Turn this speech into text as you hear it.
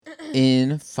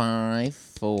In 5,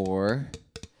 4,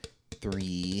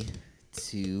 3,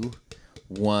 2,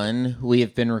 1. We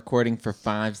have been recording for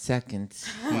 5 seconds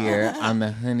here on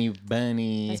the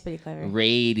HoneyBunny That's pretty clever.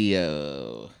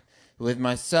 Radio with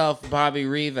myself, Bobby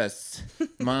Rivas,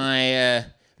 my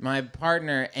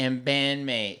partner and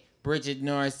bandmate, Bridget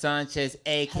Norris Sanchez,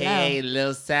 a.k.a.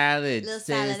 Lil Salad. Lil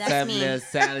Salad, What's that's up, me. Lil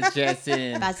Salad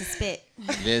dressing? About to spit.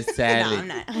 Lil Salad.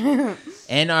 No, I'm not.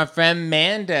 And our friend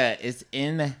Manda is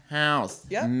in the house.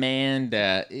 Yep.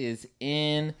 Manda is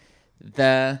in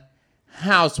the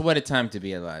house. What a time to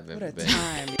be alive, What a everybody.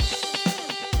 time.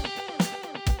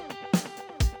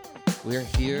 We're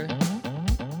here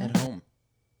at home,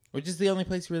 which is the only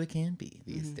place we really can be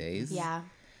these days. Yeah.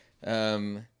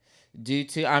 Due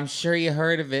to, I'm sure you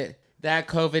heard of it, that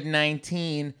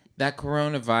COVID-19, that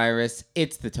coronavirus,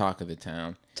 it's the talk of the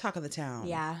town. Talk of the town.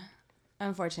 Yeah.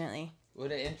 Unfortunately.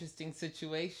 What an interesting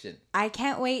situation. I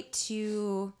can't wait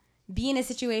to be in a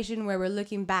situation where we're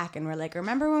looking back and we're like,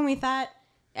 remember when we thought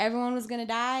everyone was going to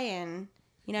die? And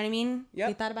you know what I mean? Yep.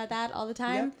 We thought about that all the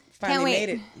time. Yep. Finally Can't wait.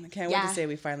 made it. I can't wait to say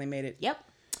we finally made it. Yep.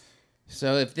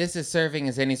 So if this is serving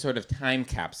as any sort of time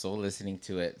capsule, listening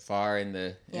to it far in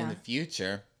the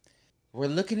future, we're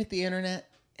looking at the internet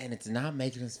and it's not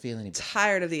making us feel any better.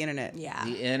 Tired of the internet. Yeah.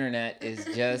 The internet is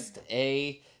just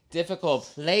a difficult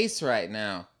place right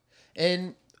now.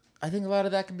 And I think a lot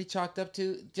of that can be chalked up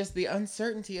to just the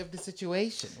uncertainty of the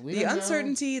situation. The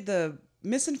uncertainty, the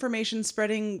misinformation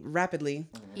spreading rapidly.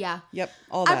 Yeah. Yep.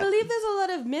 All that. I believe there's a lot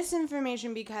of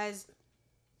misinformation because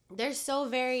there's so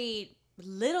very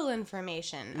little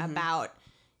information about,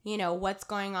 what's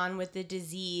going on with the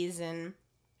disease. And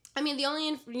I mean, the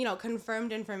only,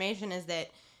 confirmed information is that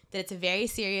it's a very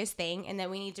serious thing and that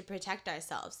we need to protect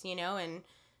ourselves, and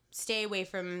stay away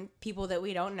from people that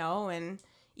we don't know. And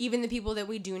even the people that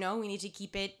we do know, we need to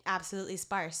keep it absolutely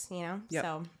sparse,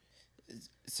 Yep.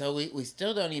 So we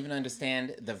still don't even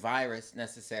understand the virus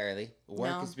necessarily.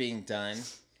 Work No. is being done.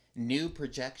 New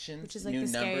projections, Which is like new the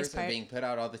scariest numbers are part. being put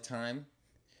out all the time.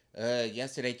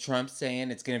 Yesterday, Trump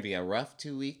saying it's going to be a rough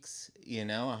 2 weeks.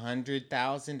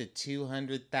 100,000 to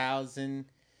 200,000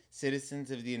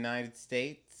 citizens of the United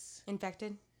States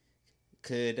Infected.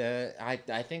 could.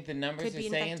 I think the numbers Could are be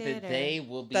saying that infected, or- they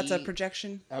will be. That's a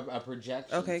projection. A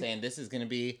projection Okay. saying this is going to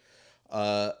be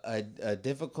a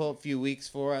difficult few weeks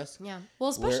for us. Yeah. Well,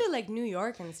 especially like New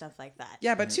York and stuff like that.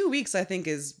 Yeah, but 2 weeks I think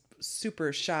is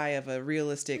super shy of a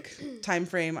realistic time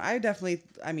frame. I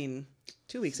mean,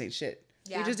 2 weeks ain't shit.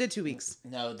 Yeah. We just did 2 weeks.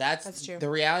 No, that's true. The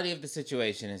reality of the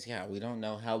situation is, we don't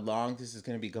know how long this is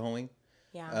going to be going.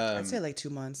 Yeah. I'd say like 2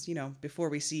 months, before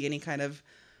we see any kind of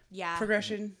Yeah.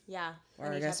 progression. Yeah. Or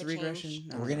Any I guess type of change. regression.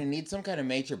 I don't We're going to need some kind of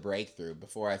major breakthrough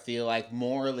before I feel like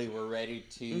morally we're ready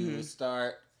to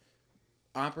start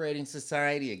operating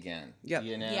society again. Yep.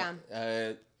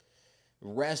 Yeah.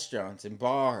 Restaurants and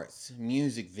bars,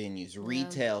 music venues,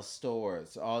 retail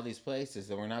stores, all these places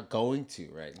that we're not going to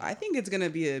right now. I think it's going to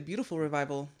be a beautiful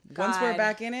revival. Once we're God.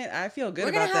 back in it, I feel good We're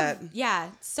about gonna have, that.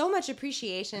 yeah, so much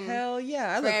appreciation. Hell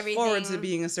yeah. I for look forward to everything.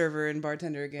 being a server and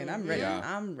bartender again. I'm ready. Yeah.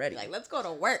 I'm ready. Like, let's go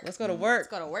to work. Let's go to work.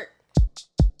 Let's go to work.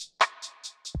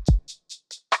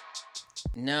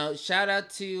 No, shout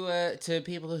out to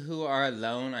people who are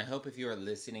alone. I hope if you are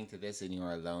listening to this and you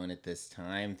are alone at this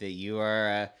time that you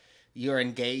are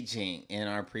engaging in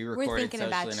our pre-recorded thinking social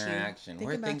about you. interaction. Thinking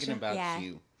We're about thinking you. about Yeah.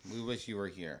 you. We wish you were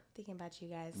here. Thinking about you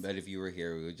guys. But if you were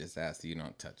here, we would just ask that you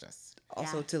don't touch us.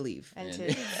 Also Yeah. to leave. And to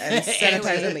And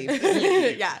sanitize and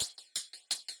leave. yeah.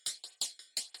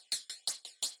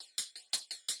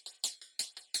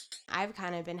 I've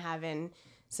kind of been having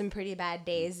some pretty bad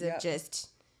days of Yep. just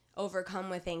overcome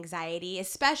with anxiety,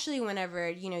 especially whenever,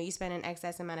 you spend an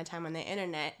excess amount of time on the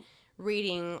internet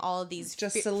reading all these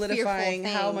Just solidifying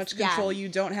fearful how things. much Yeah. control you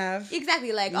don't have.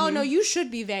 Exactly. Like, oh, no, you should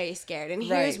be very scared. And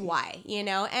here's Right. why,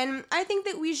 And I think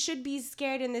that we should be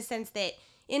scared in the sense that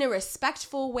in a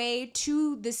respectful way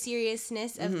to the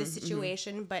seriousness of the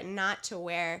situation, but not to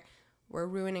where we're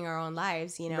ruining our own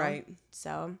lives, Right.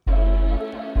 So, I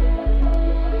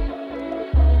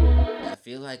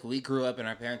feel like we grew up and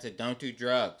our parents said, don't do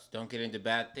drugs, don't get into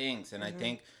bad things. And I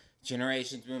think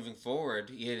generations moving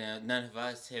forward, none of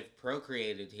us have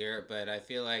procreated here, but I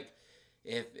feel like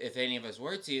if any of us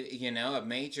were to, a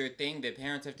major thing that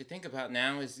parents have to think about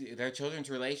now is their children's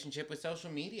relationship with social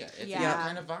media. It's a new Yeah.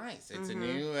 kind of vice. It's a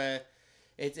new,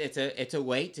 it's a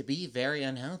way to be very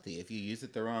unhealthy if you use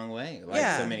it the wrong way. Like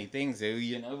Yeah. so many things,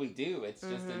 we do. It's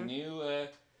just a new,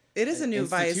 It is a new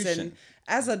vice. institution. And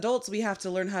as adults, we have to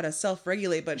learn how to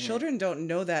self-regulate. But children don't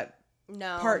know that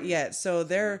no. part yet. So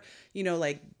they're,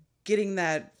 like getting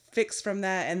that fix from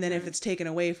that. And then if it's taken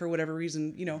away for whatever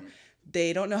reason,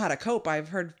 they don't know how to cope. I've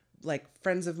heard like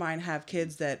friends of mine have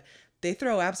kids that they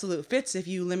throw absolute fits if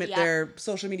you limit their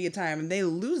social media time, and they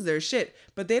lose their shit.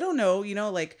 But they don't know, you know,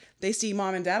 like they see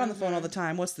mom and dad on the phone all the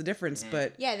time. What's the difference?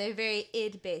 But yeah, they're very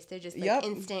id based. They're just like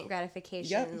instant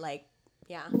gratification. Like,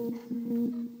 yeah.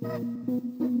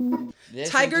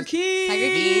 Tiger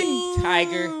King.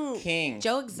 Tiger King.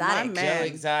 Joe Exotic. Joe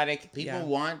Exotic. People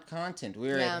want content. We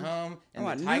were at home, and I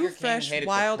want the Tiger new, King fresh, hit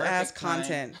wild at the ass perfect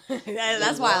time. content.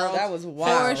 That's wild. That was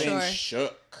wild. For sure. Been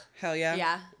shook. Hell yeah.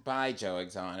 Yeah. By Joe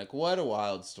Exotic. What a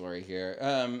wild story here.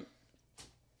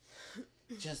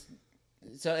 Just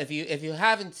so if you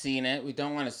haven't seen it, we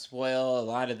don't want to spoil a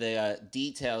lot of the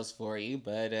details for you,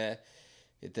 but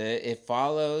it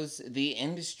follows the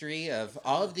industry of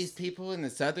all of these people in the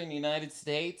southern United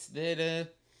States that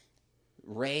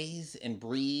raise and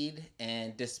breed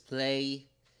and display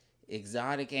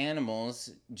exotic animals,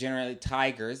 generally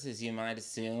tigers, as you might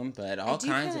assume, but all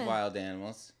kinds of wild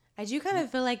animals. I do kind of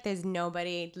feel like there's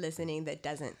nobody listening that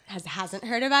hasn't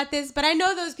heard about this, but I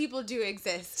know those people do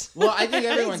exist. Well, I think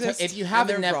everyone, if you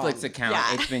have a and they're Netflix wrong. account,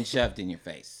 it's been shoved in your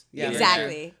face. Yeah,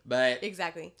 exactly. But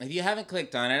exactly. if you haven't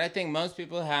clicked on it, I think most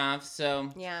people have. So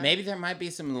Yeah. maybe there might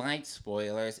be some light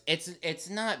spoilers. It's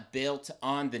not built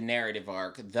on the narrative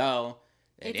arc, though.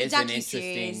 It's a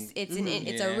docuseries.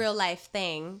 It's a real life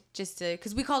thing, just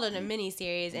because we called it a mini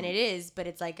series, and it is, but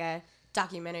it's like a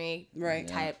documentary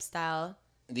type style.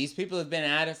 These people have been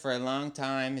at it for a long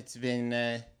time. It's been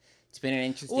an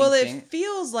interesting Well, thing. it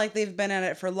feels like they've been at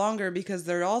it for longer because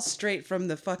they're all straight from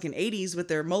the fucking 80s with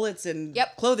their mullets and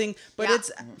clothing. But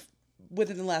it's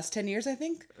within the last 10 years, I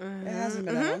think. It hasn't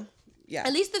been that long. Yeah.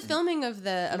 At least the filming of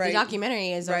the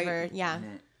documentary is over. Yeah.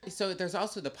 So there's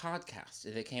also the podcast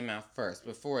that came out first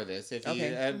before this. If you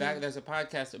there's a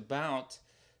podcast about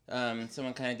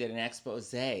someone kind of did an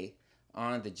expose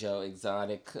on the Joe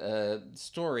Exotic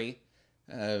story.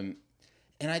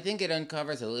 And I think it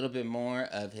uncovers a little bit more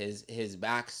of his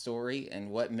backstory and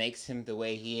what makes him the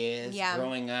way he is. Yeah.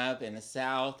 Growing up in the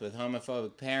South with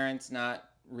homophobic parents, not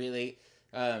really.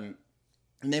 And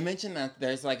they mentioned that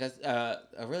there's like a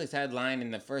really sad line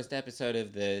in the first episode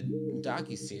of the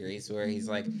docuseries where he's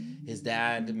like, his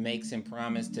dad makes him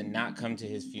promise to not come to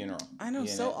his funeral. I know,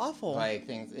 so awful. Like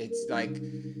things, it's like,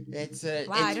 it's Wow, it's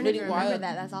I don't pretty even remember wild.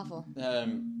 that. That's awful.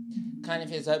 Kind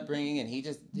of his upbringing, and he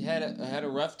just had a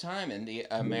rough time in the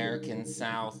American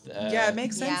South. Yeah, it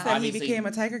makes sense that he Obviously- became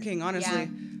a Tiger King, honestly.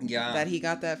 Yeah. That he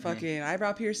got that fucking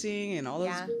eyebrow piercing and all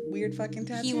those weird fucking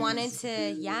tattoos. He wanted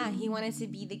to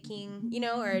be the king, you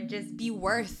know, or just be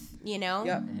worth, you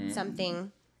know,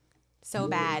 something so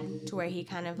bad to where he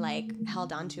kind of like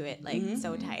held on to it like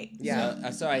so tight.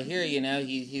 Yeah. So I hear, you know,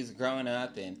 he's growing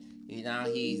up, and now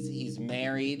he's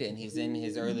married and he's in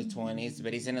his early 20s,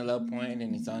 but he's in a low point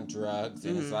and he's on drugs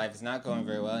and his life is not going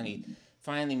very well, and he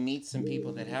finally meets some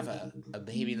people that have a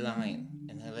baby lion,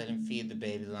 and they let him feed the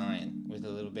baby lion with a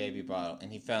little baby bottle,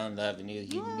 and he fell in love and he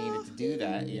needed to do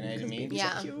that, you know what I mean?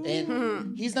 Yeah.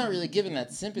 And he's not really given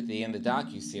that sympathy in the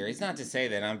docuseries. Not to say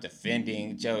that I'm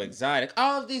defending Joe Exotic.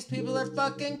 All of these people are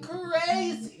fucking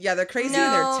crazy. Yeah, they're crazy No.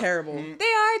 and they're terrible. They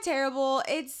are terrible.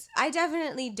 I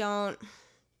definitely don't.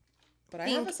 But I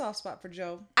have a soft spot for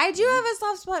Joe. I do have a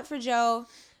soft spot for Joe,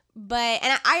 but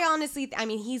I honestly, I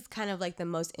mean, he's kind of like the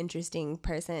most interesting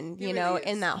person, you know,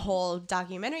 in that whole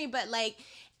documentary. But like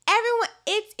everyone,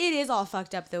 it is all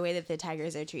fucked up the way that the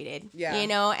tigers are treated. Yeah, you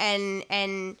know,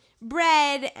 and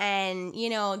bred, and you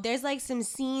know, there's like some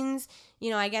scenes, you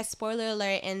know, I guess spoiler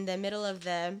alert, in the middle of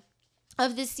the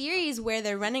series where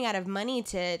they're running out of money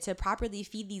to properly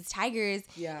feed these tigers.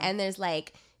 Yeah, and there's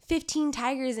like 15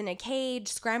 tigers in a cage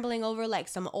scrambling over like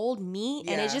some old meat,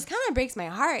 and it just kind of breaks my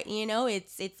heart, you know.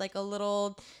 It's like a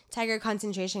little tiger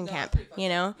concentration camp, you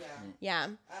know. Yeah.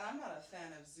 And I'm not a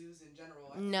fan of zoos in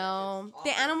general. No,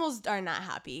 the animals are not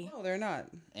happy. No, they're not.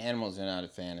 Animals are not a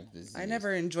fan of this. I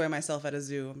never enjoy myself at a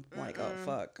zoo. I'm like, oh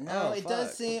fuck. No, it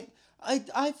does seem.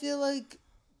 I feel like,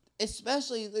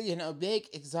 especially, you know, big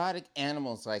exotic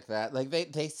animals like that. Like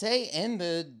they say in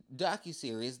the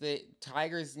docuseries that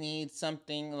tigers need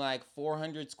something like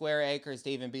 400 square acres to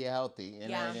even be healthy. You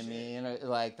know what I mean? You know,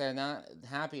 like they're not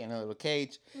happy in a little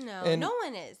cage. No, and no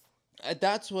one is.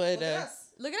 That's what.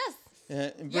 Look at us.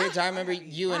 Bridge, I remember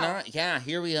you and I. Yeah,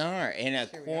 here we are in a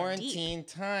quarantine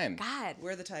time. God,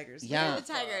 we're the tigers. Yeah, we're the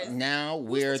tigers. Now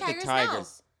we're the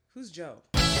tigers. Who's Joe?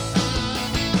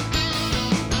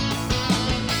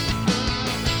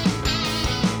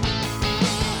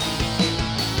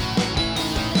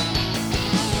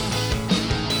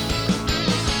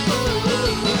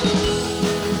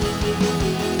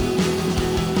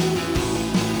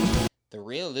 The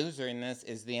real loser in this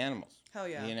is the animals. Hell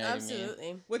yeah. You know Absolutely. what I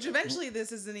mean? Which eventually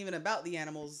this isn't even about the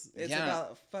animals. It's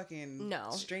about fucking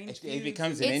strange It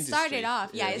becomes an It industry. started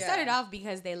off, it started off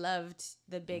because they loved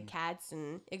the big cats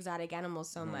and exotic animals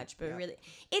so much, but really,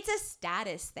 it's a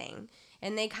status thing.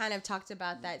 And they kind of talked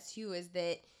about that too, is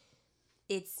that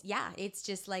it's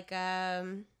just like a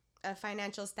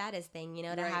financial status thing, you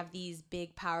know, to have these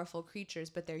big, powerful creatures,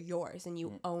 but they're yours and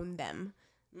you own them.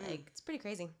 Like, it's pretty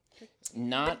crazy.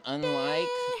 Not unlike...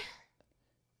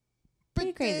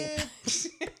 Pretty crazy.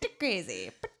 Pretty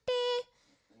crazy.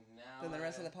 Then the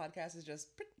rest of the podcast is just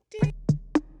pretty.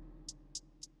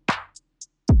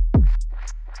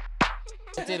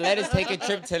 Let us take a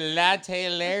trip to Latte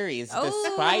Larry's, the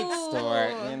Spite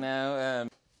store. You know,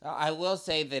 I will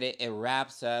say that it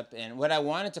wraps up in what I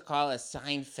wanted to call a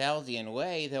Seinfeldian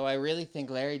way, though I really think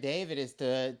Larry David is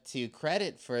to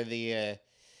credit for the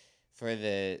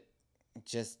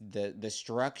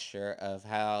structure of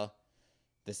how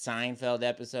the Seinfeld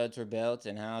episodes were built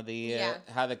and how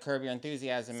the Curb Your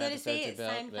Enthusiasm episodes are built. So to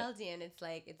say it's Seinfeldian, it's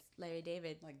like it's Larry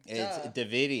David. Like it's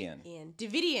Davidian.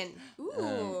 Davidian.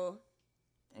 Ooh.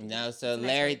 No, so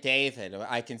Larry David,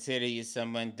 I consider you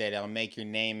someone that'll make your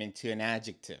name into an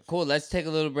adjective. Cool, let's take a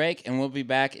little break and we'll be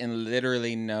back in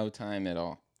literally no time at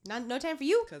all. No time for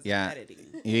you? Because editing.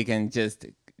 You can just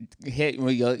hit,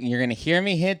 you're going to hear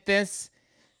me hit this.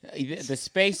 The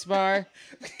space bar,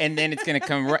 and then it's gonna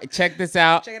come right. Check this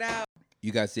out. Check it out.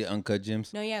 You guys see Uncut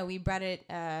Gems? No, yeah, we brought it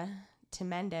to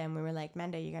Manda, and we were like,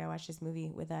 Manda, you gotta watch this movie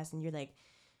with us. And you're like,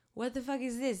 what the fuck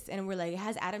is this? And we're like, it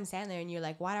has Adam Sandler, and you're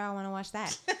like, why do I want to watch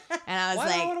that? And I was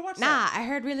like, nah, I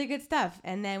heard really good stuff.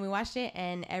 And then we watched it,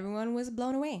 and everyone was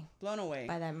blown away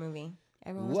by that movie.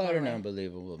 Everyone was what an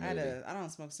unbelievable movie! I don't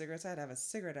smoke cigarettes. I had to have a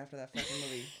cigarette after that fucking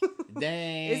movie.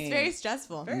 Dang, it's very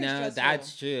stressful.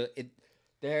 That's true.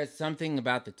 There's something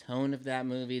about the tone of that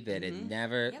movie that it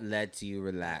never lets you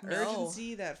relax.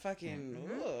 Urgency, that fucking,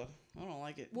 I don't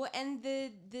like it. Well, and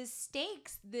the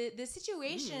stakes, the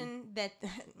situation that,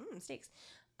 stakes,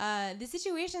 the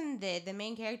situation that the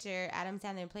main character, Adam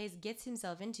Sandler, plays, gets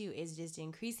himself into is just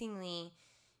increasingly,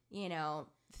 you know,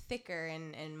 thicker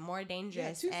and more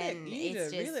dangerous. Yeah, too and thick. You need to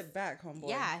reel it back, homeboy.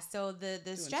 Yeah, so the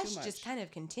stretch just kind of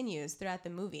continues throughout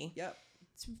the movie. Yep.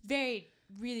 It's really,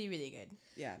 really good.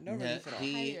 Yeah, no relief at all.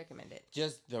 Highly recommend it.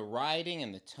 Just the writing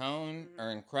and the tone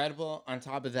are incredible. On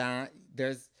top of that,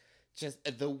 there's just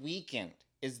The Weeknd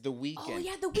is The Weeknd. Oh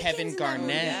yeah, The Weeknd's Kevin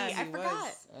Garnett. Yeah, I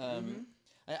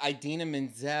forgot. Idina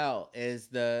Menzel is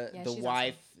the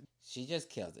wife. Awesome. She just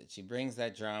kills it. She brings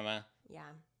that drama. Yeah.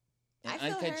 In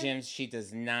Uncut Gems, she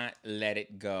does not let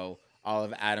it go. All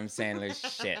of Adam Sandler's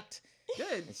shit.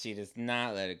 Good. She does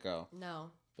not let it go.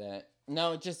 No. But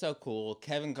no, it's just so cool.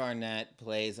 Kevin Garnett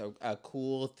plays a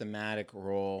cool thematic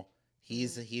role.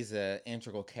 He's a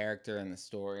integral character in the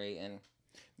story, and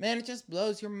man, it just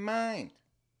blows your mind.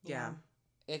 Yeah.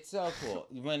 It's so cool.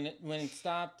 When it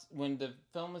stopped, when the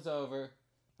film was over,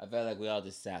 I felt like we all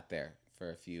just sat there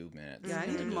for a few minutes. Yeah, I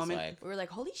needed a moment. We were like,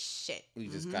 holy shit. We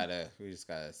just gotta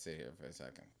sit here for a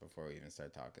second before we even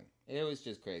start talking. It was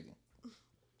just crazy.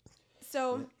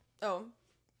 So,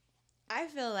 I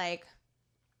feel like,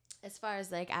 as far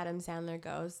as like Adam Sandler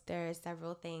goes, there are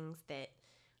several things that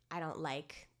I don't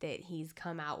like that he's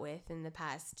come out with in the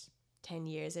past 10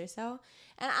 years or so.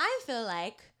 And I feel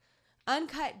like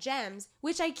Uncut Gems,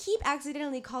 which I keep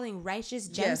accidentally calling Righteous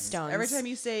Gemstones. Yes. Every time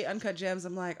you say Uncut Gems,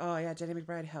 I'm like, oh yeah, Jenny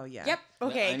McBride, hell yeah. Yep.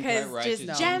 Okay, because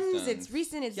just Gems, it's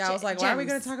recent, it's I was like, Gems. why are we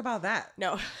going to talk about that?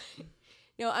 No,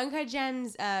 Uncut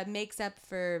Gems makes up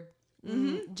for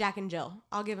Jack and Jill.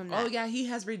 I'll give him that. Oh yeah, he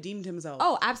has redeemed himself.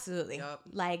 Oh, absolutely. Yep.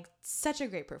 Like, such a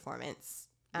great performance.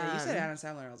 Yeah, you said Adam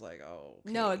Sandler. I was like, oh.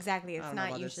 Okay. No, exactly. It's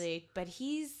not usually, but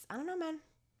I don't know, man.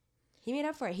 He made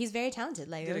up for it. He's very talented.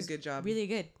 Like, did a good job. Really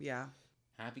good. Yeah.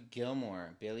 Happy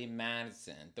Gilmore, Billy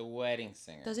Madison, The Wedding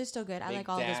Singer. Those are still good. I Big like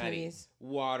all Daddy, of those movies.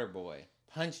 Waterboy,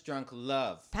 Punch Drunk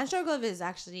Love. Punch Drunk Love is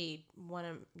actually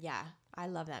I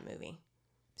love that movie.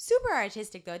 Super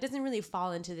artistic though. It doesn't really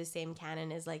fall into the same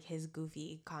canon as like his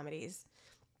goofy comedies.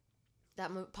 That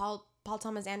Paul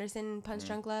Thomas Anderson, Punch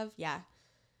Drunk Love, yeah.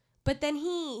 But then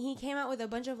he came out with a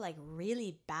bunch of like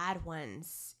really bad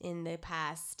ones in the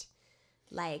past.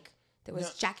 Like there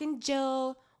was Jack and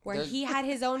Jill, where he had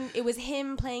his own. It was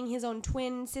him playing his own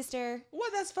twin sister.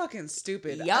 What? That's fucking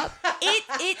stupid. Yup.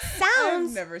 It sounds.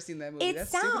 I've never seen that movie. It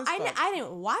sounds. I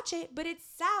didn't watch it, but it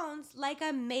sounds like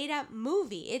a made up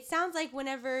movie. It sounds like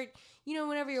whenever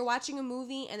you're watching a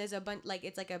movie and there's a bunch, like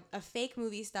it's like a fake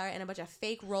movie star and a bunch of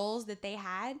fake roles that they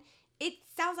had. It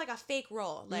sounds like a fake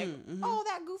role. Like,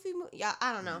 that goofy movie. Yeah,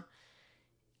 I don't know.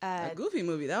 A goofy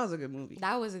movie. That was a good movie.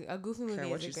 That was a goofy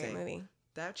movie. Is a great movie.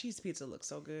 That cheese pizza looks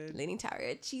so good. Leaning Tower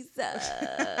of cheese.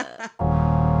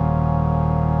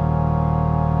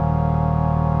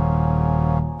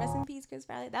 Rest in peace, Chris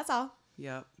Farley. That's all.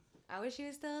 Yep. I wish he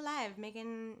was still alive,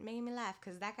 making me laugh,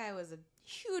 because that guy was a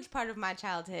huge part of my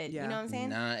childhood. Yeah. You know what I'm saying?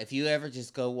 Nah, if you ever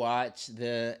just go watch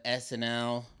the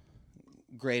SNL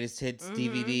Greatest Hits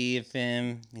DVD of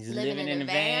him, he's living in a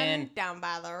van down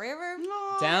by the river.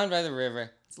 down by the river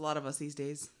It's a lot of us these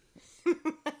days.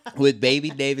 with baby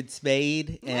David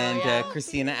Spade and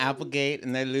Christina Applegate,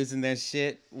 and they're losing their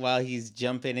shit while he's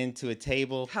jumping into a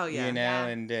table. Hell yeah. You know, Yeah.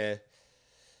 and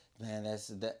man,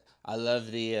 I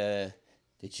love the.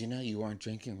 Did you know you weren't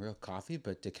drinking real coffee,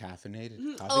 but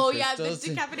decaffeinated coffee Oh, yeah, the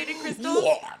crystals? decaffeinated crystals.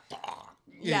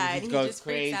 Yeah, and he goes just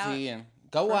freaks out. crazy and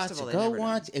go First watch of all, it. they Go never know.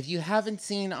 watch. If you haven't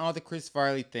seen all the Chris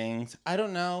Farley things, I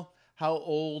don't know how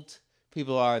old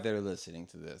people are that are listening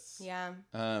to this. Yeah,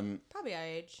 Um, probably our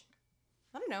age.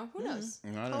 I don't know. Who knows? I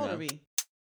don't How old know. are we?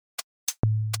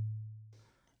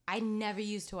 I never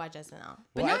used to watch SNL, Well,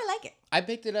 but now I like it. I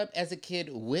picked it up as a kid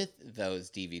with those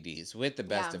DVDs, with the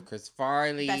best Yeah. of Chris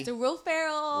Farley, Best of Will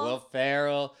Ferrell. Will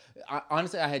Ferrell.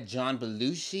 Honestly, I had John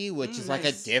Belushi, which is like a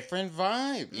nice. different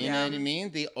vibe. You know what I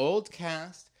mean? The old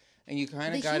cast, and you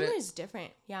kind The of got humor it. is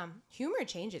different. Yeah, humor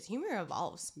changes. Humor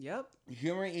evolves. Yep.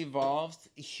 Humor evolves.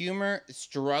 Humor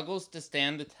struggles to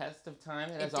stand the test of time.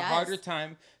 It has a does. harder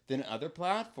time than other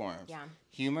platforms. Yeah.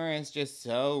 Humor is just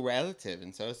so relative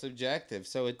and so subjective.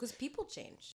 So it. Because people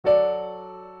change.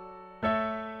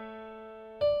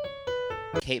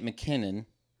 Kate McKinnon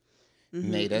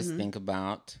made us think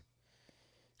about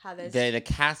How this the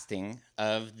casting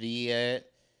of the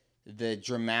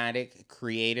dramatic,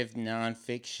 creative,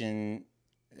 nonfiction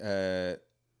Tiger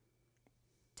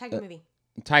movie.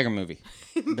 Tiger movie,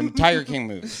 the Tiger King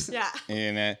movies. Yeah.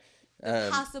 And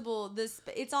Possible.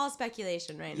 It's all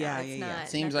speculation right now. Yeah, It's yeah, yeah. not.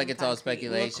 Seems nothing like it's all concrete.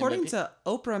 speculation. Well, according but to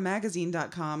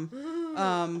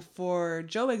OprahMagazine.com, for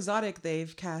Joe Exotic,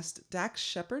 they've cast Dax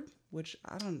Shepard, which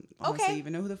I don't honestly Okay.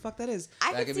 even know who the fuck that is.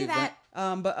 I That could could see be that.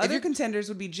 But other you- contenders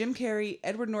would be Jim Carrey,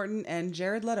 Edward Norton, and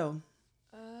Jared Leto.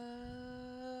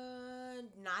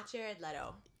 Not Jared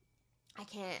Leto. I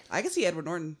can't. I can see Edward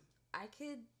Norton. I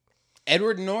could.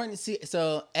 Edward Norton.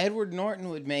 So Edward Norton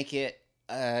would make it.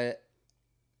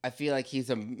 I feel like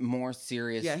he's a more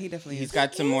serious. Yeah, he definitely He's is.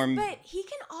 got some more. But he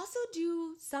can also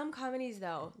do some comedies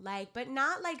though, but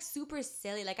not like super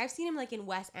silly. Like I've seen him like in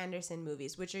Wes Anderson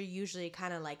movies, which are usually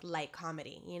kind of like light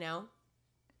comedy, you know.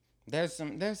 There's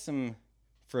some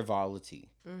frivolity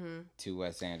to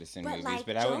Wes Anderson But movies, like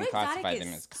but I Joe wouldn't Exotic classify is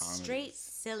them as comedies. straight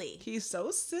silly. He's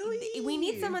so silly. We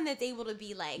need someone that's able to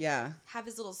be like, Yeah. have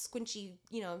his little squinchy,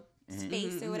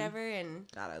 face or whatever, and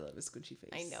God, I love his squinchy face.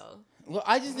 I know. Well,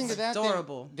 I just think of that.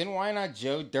 Adorable. Then why not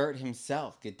Joe Dirt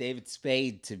himself? Get David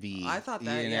Spade to be. I thought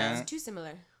that, you yeah. know? It's too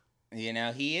similar. You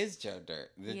know, he is Joe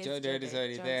Dirt. The He is Joe Joe Dirt is Dirt.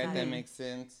 already Joe there. That Exotic. makes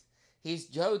sense. He's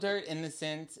Joe Dirt in the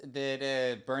sense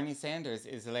that Bernie Sanders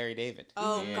is Larry David.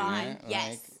 Oh, You God, know?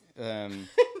 yes. Like,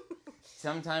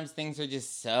 sometimes things are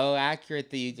just so accurate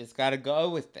that you just gotta go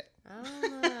with it.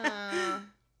 Ah.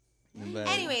 But-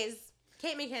 Anyways,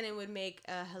 Kate McKinnon would make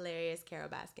a hilarious Carol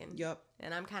Baskin. Yup.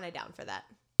 And I'm kind of down for that.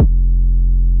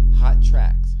 Hot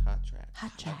Trax. Hot Trax.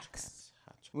 Hot Trax.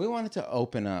 We wanted to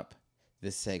open up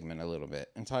this segment a little bit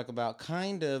and talk about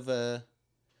kind of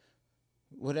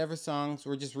whatever songs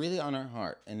were just really on our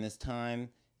heart in this time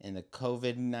in the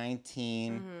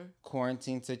COVID-19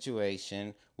 quarantine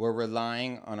situation. We're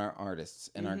relying on our artists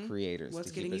and our creators What's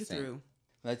to keep getting you us sane. through?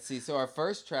 Let's see. So our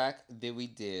first track that we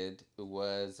did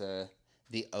was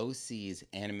the OC's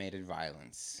Animated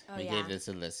Violence. Oh, we yeah. gave this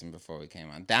a listen before we came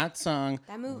on. That song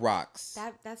rocks.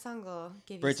 That song will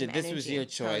give you Bridget, some this energy. was your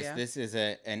choice. yeah. This is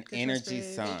an choice, energy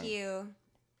babe. song. Thank you.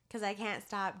 Because I can't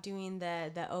stop doing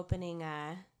the opening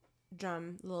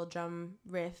little drum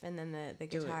riff and then the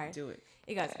Do guitar. it. Do it.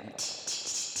 It goes.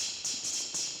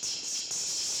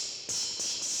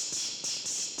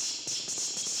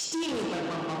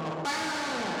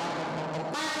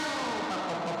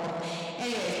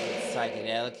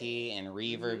 Psychedelic-y and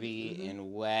reverby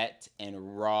and wet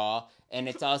and raw. And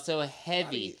it's also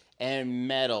heavy and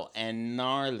metal and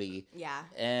gnarly. Yeah.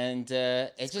 And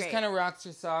it just great. kind of rocks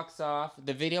your socks off.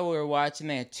 The video we were watching,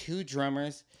 they had two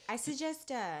drummers. I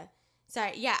suggest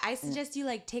I suggest you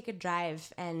like take a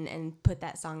drive and put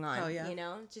that song on. Hell yeah. You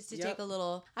know? Just to Yep. take a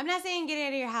little I'm not saying get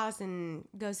out of your house and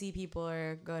go see people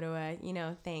or go to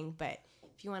a, thing, but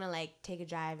if you want to like take a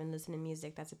drive and listen to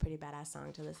music, that's a pretty badass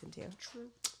song to listen to. True.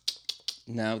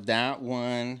 Now that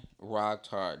one rocked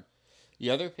hard.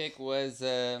 The other pick was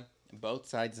Both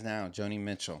Sides Now, Joni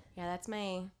Mitchell. Yeah, that's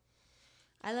my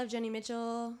I love Joni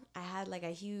Mitchell. I had like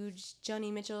a huge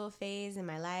Joni Mitchell phase in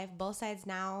my life. Both Sides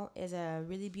Now is a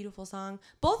really beautiful song.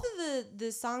 Both of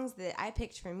the songs that I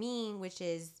picked for me, which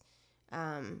is,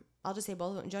 I'll just say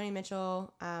both of them, Joni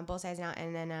Mitchell, Both Sides Now,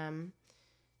 and then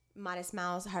Modest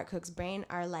Mouse, Heart Cook's Brain,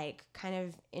 are like kind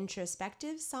of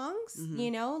introspective songs,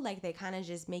 you know? Like they kind of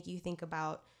just make you think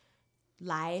about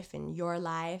life and your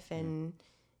life and,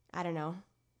 I don't know,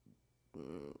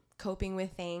 coping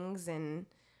with things. And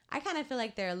I kind of feel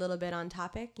like they're a little bit on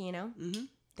topic, you know? Mm-hmm.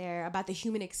 They're about the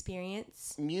human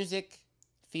experience. Music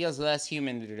feels less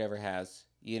human than it ever has.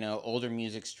 You know, older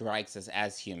music strikes us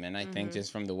as human, I think,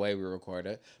 just from the way we record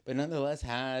it. But nonetheless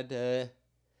had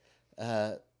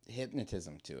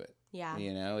hypnotism to it. Yeah.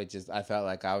 You know, I felt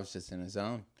like I was just in a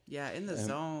zone. Yeah, in the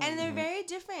zone. And they're very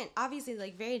different, obviously,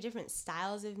 like very different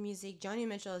styles of music. Joni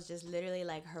Mitchell is just literally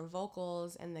like her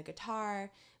vocals and the guitar,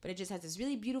 but it just has this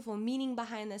really beautiful meaning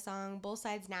behind the song. Both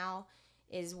Sides Now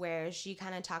is where she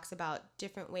kind of talks about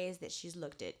different ways that she's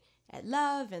looked at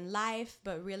love and life,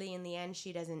 but really in the end,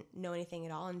 she doesn't know anything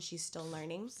at all and she's still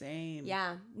learning. Same.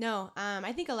 Yeah. No,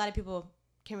 I think a lot of people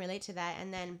can relate to that.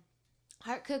 And then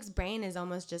Heart Cook's Brain is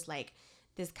almost just like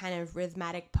this kind of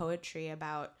rhythmic poetry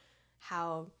about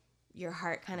how your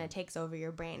heart kind of takes over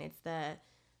your brain. It's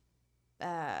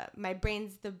my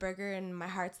brain's the burger and my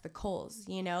heart's the coals,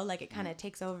 you know, like it kind of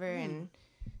takes over and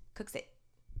cooks it.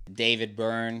 David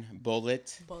Byrne,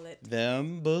 Bullet.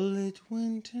 Them bullet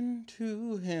went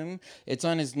into him. It's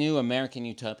on his new American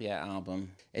Utopia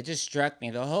album. It just struck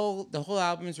me. The whole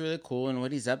album is really cool, and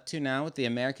what he's up to now with the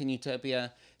American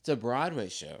Utopia, it's a Broadway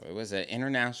show. It was an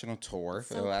international tour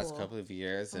for the last couple of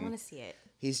years. I want to see it.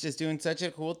 He's just doing such a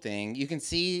cool thing. You can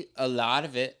see a lot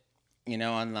of it, you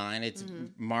know, online. It's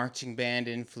marching band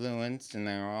influenced, and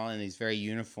they're all in these very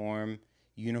uniforms.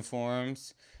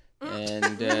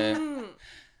 And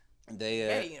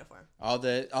very uniform. All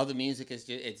the music is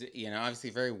just, it's, you know,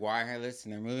 obviously very wireless,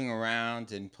 and they're moving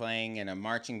around and playing in a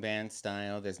marching band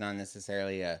style. There's not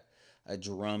necessarily a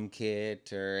drum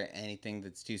kit or anything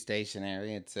that's too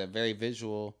stationary. It's a very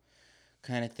visual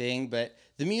kind of thing, but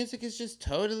the music is just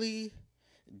totally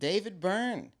David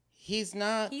Byrne. He's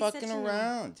not fucking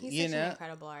around. He's such an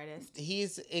incredible artist.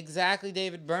 He's exactly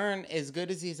David Byrne, as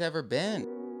good as he's ever been.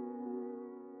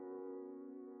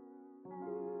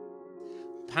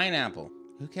 Pineapple.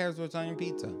 Who cares what's on your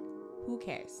pizza? Who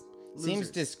cares? Seems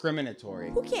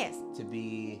discriminatory. Who cares? To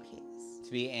be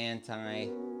anti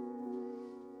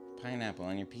pineapple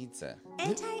on your pizza.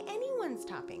 Anti anyone's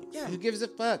toppings. Yeah. Who gives a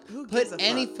fuck? Put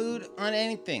any food on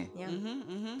anything. Yeah.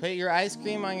 Put your ice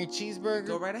cream on your cheeseburger.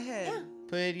 Go right ahead. Yeah.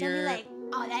 Put Don't be like,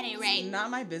 oh, that ain't right. It's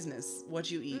not my business what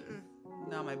you eat.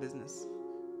 Not my business.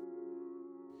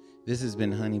 This has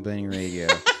been HoneyBunny Radio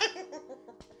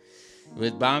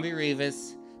with Bobby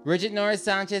Rivas, Bridget Norris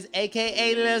Sanchez,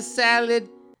 a.k.a. Lil Salad,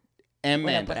 and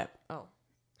Manda. What up? Oh.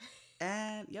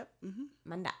 And, yep.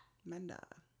 Manda.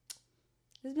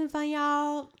 It's been fun,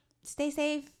 y'all. Stay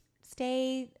safe.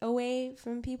 Stay away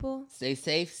from people. Stay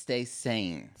safe. Stay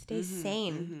sane. Stay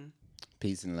sane.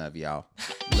 Peace and love, y'all.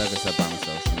 Look us up on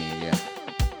social media.